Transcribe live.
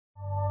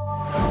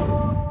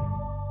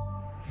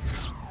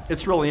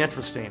It's really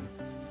interesting.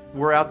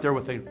 We're out there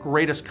with the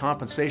greatest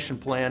compensation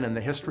plan in the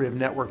history of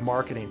network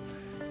marketing.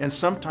 And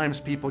sometimes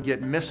people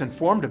get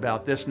misinformed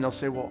about this and they'll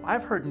say, well,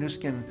 I've heard Nu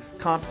Skin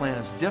comp plan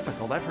is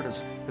difficult. I've heard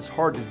it's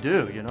hard to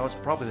do. You know, it's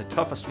probably the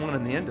toughest one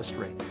in the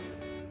industry.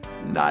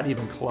 Not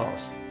even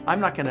close.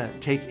 I'm not going to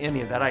take any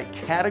of that. I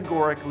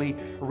categorically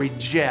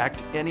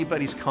reject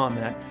anybody's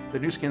comment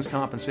that Nu Skin's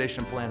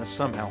compensation plan is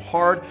somehow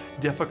hard,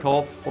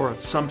 difficult, or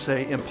some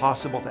say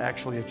impossible to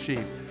actually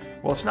achieve.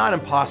 Well, it's not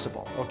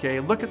impossible,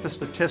 okay? Look at the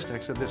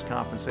statistics of this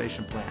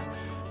compensation plan.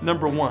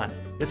 Number one,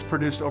 it's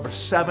produced over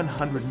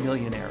 700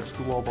 millionaires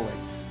globally.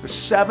 There's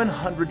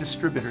 700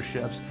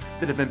 distributorships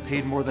that have been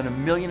paid more than $1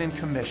 million in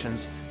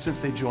commissions since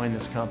they joined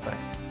this company.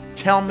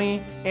 Tell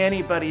me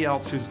anybody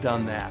else who's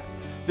done that.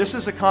 This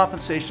is a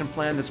compensation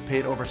plan that's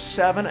paid over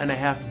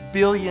 $7.5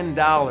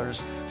 billion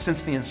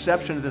since the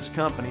inception of this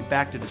company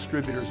back to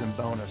distributors and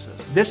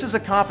bonuses. This is a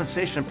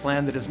compensation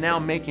plan that is now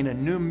making a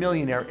new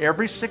millionaire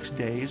every 6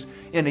 days.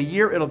 In a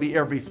year, it'll be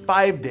every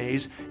 5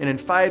 days. And in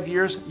 5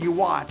 years, you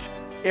watch.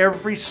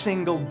 Every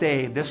single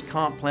day, this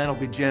comp plan will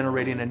be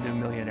generating a new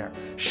millionaire.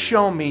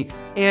 Show me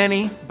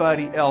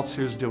anybody else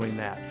who's doing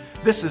that.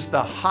 This is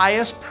the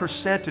highest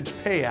percentage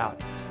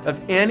payout of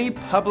any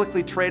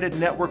publicly traded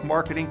network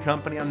marketing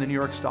company on the New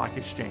York Stock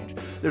Exchange.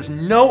 There's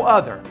no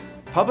other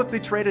publicly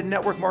traded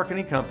network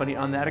marketing company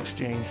on that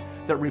exchange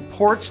that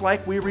reports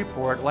like we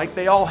report, like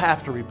they all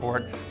have to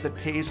report, that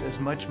pays as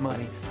much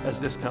money as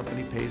this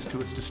company pays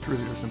to its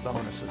distributors and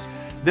bonuses.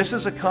 This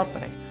is a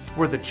company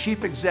where the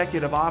chief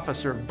executive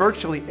officer,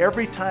 virtually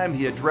every time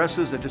he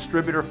addresses a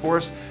distributor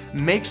force,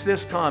 makes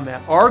this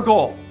comment: our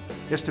goal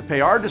is to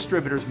pay our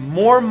distributors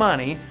more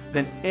money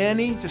than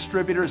any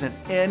distributors in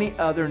any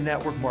other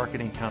network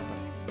marketing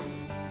company.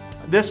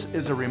 This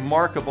is a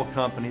remarkable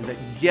company that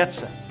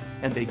gets it,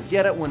 and they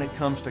get it when it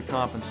comes to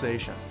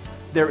compensation.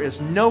 There is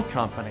no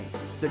company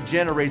that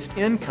generates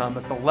income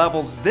at the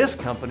levels this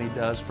company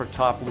does for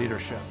top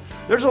leadership.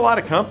 There's a lot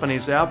of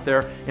companies out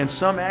there, and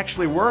some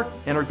actually work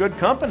and are good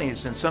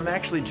companies, and some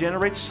actually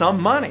generate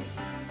some money.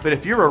 But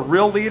if you're a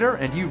real leader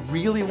and you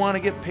really want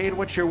to get paid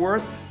what you're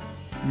worth,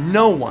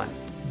 no one,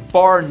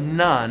 bar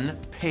none,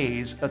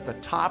 pays at the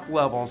top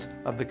levels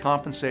of the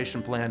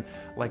compensation plan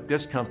like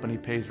this company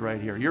pays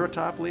right here. You're a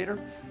top leader?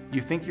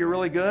 You think you're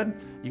really good?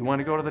 You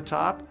want to go to the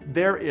top?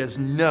 There is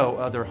no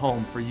other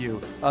home for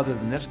you other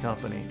than this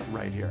company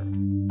right here.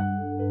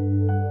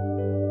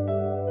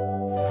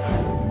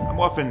 I'm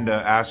often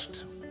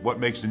asked what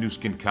makes the Nu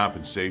Skin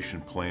compensation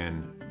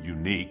plan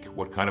unique.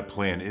 What kind of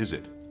plan is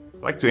it?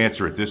 I'd like to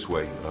answer it this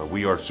way.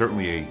 We are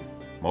certainly a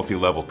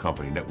multi-level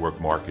company,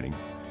 network marketing,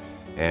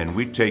 and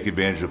we take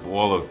advantage of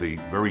all of the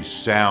very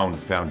sound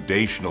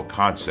foundational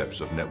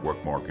concepts of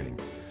network marketing.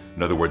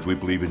 In other words, we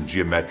believe in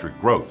geometric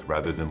growth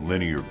rather than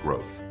linear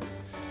growth.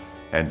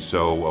 And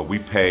so we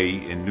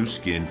pay in Nu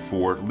Skin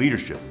for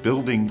leadership,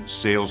 building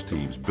sales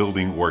teams,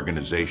 building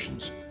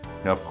organizations.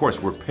 Now, of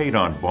course, we're paid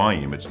on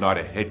volume. It's not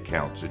a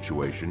headcount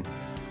situation,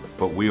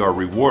 but we are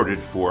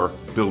rewarded for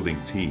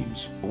building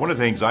teams. One of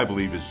the things I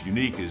believe is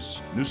unique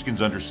is Nu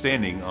Skin's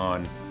understanding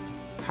on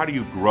how do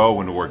you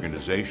grow an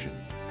organization.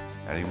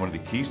 I think one of the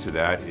keys to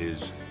that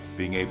is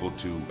being able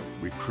to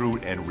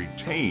recruit and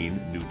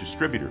retain new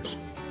distributors.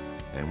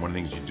 And one of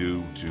the things you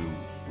do to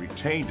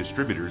retain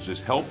distributors is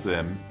help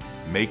them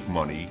make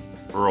money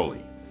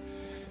early.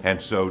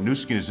 And so Nu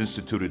Skin has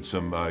instituted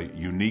some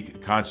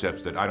unique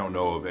concepts that I don't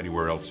know of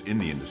anywhere else in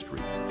the industry.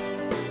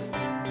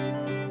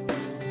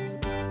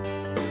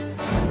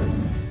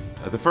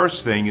 The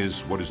first thing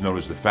is what is known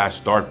as the fast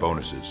start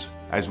bonuses.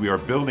 As we are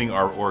building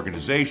our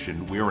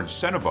organization, we are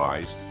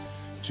incentivized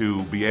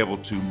to be able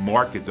to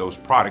market those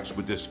products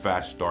with this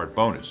fast start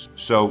bonus.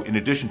 So in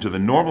addition to the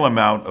normal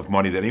amount of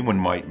money that anyone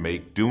might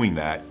make doing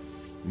that,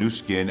 Nu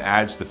Skin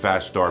adds the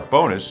fast start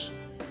bonus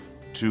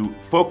to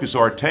focus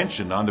our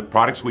attention on the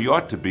products we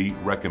ought to be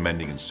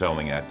recommending and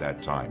selling at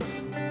that time.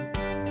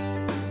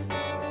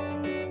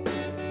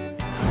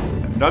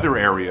 Another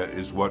area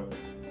is what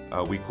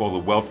we call the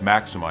Wealth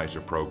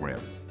Maximizer program.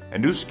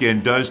 And Nu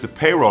Skin does the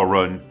payroll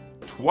run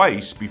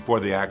twice before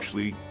they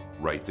actually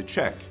write the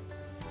check.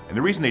 And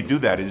the reason they do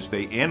that is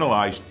they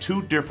analyze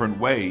two different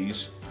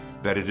ways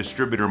that a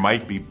distributor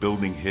might be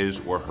building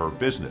his or her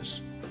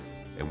business.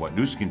 And what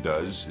Nu Skin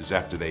does is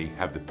after they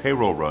have the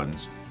payroll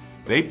runs,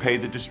 they pay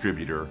the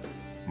distributor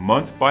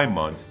month by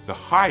month the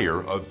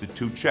higher of the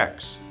two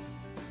checks.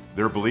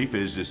 Their belief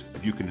is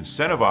if you can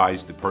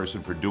incentivize the person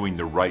for doing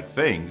the right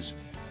things,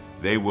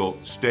 they will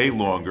stay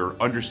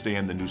longer,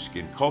 understand the Nu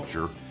Skin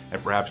culture,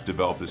 and perhaps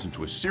develop this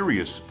into a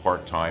serious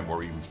part-time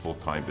or even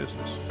full-time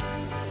business.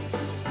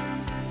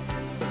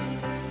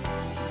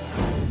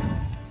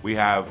 We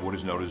have what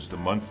is known as the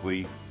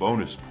monthly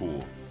bonus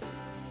pool.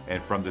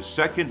 And from the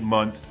second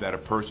month that a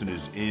person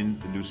is in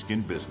the Nu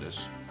Skin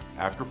business,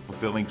 after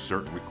fulfilling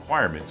certain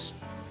requirements,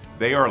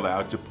 they are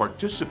allowed to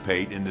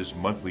participate in this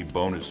monthly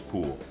bonus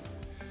pool.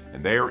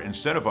 And they are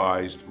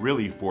incentivized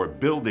really for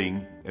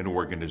building an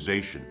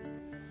organization.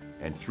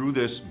 And through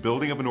this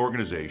building of an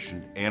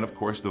organization, and of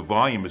course the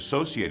volume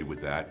associated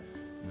with that,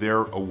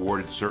 they're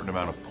awarded a certain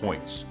amount of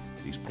points.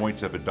 These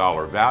points have a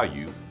dollar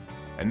value,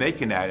 and they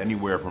can add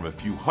anywhere from a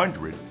few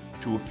hundred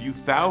to a few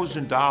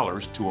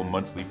 $1,000s to a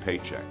monthly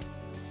paycheck.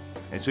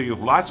 And so you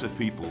have lots of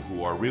people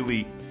who are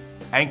really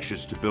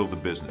anxious to build a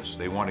business.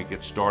 They want to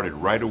get started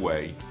right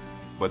away,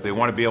 but they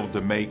want to be able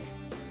to make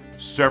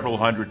several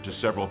hundred to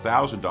several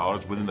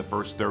 $1,000s within the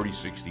first 30,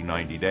 60,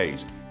 90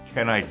 days.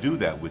 Can I do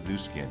that with Nu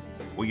Skin?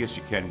 Well, yes,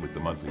 you can with the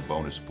monthly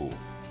bonus pool.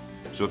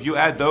 So if you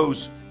add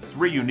those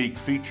three unique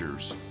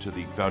features to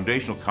the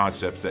foundational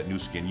concepts that Nu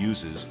Skin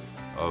uses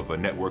of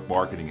network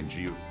marketing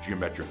and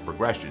geometric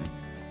progression,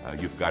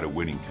 you've got a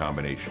winning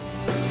combination.